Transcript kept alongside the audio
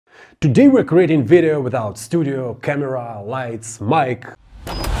Today we're creating video without studio, camera, lights, mic.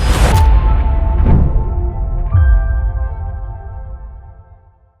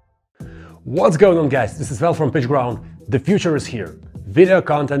 What's going on, guys? This is Val from PitchGround. The future is here. Video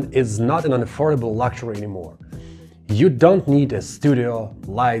content is not an affordable luxury anymore. You don't need a studio,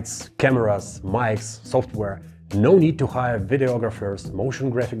 lights, cameras, mics, software. No need to hire videographers,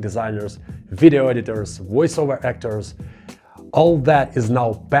 motion graphic designers, video editors, voiceover actors. All that is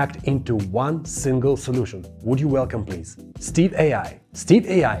now packed into one single solution. Would you welcome, please? Steve.ai.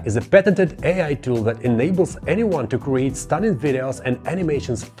 Steve.ai is a patented AI tool that enables anyone to create stunning videos and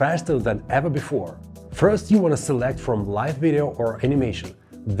animations faster than ever before. First, you want to select from live video or animation.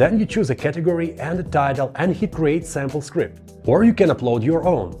 Then you choose a category and a title and hit Create Sample Script. Or you can upload your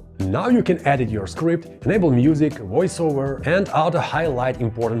own. Now you can edit your script, enable music, voiceover, and auto-highlight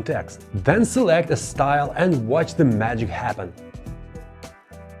important text. Then select a style and watch the magic happen.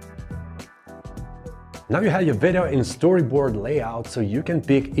 Now you have your video in storyboard layout, so you can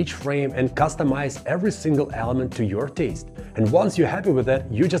pick each frame and customize every single element to your taste. And once you're happy with it,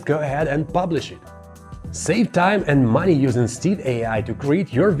 you just go ahead and publish it. Save time and money using Steve.ai to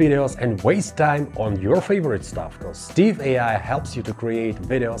create your videos and waste time on your favorite stuff, because Steve.ai helps you to create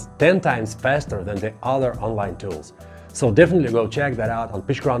videos 10 times faster than the other online tools. So definitely go check that out on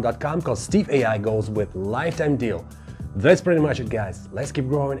PitchGround.com, because Steve.ai goes with lifetime deal. That's pretty much it, guys. Let's keep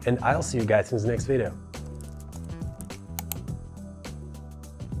growing, and I'll see you guys in the next video.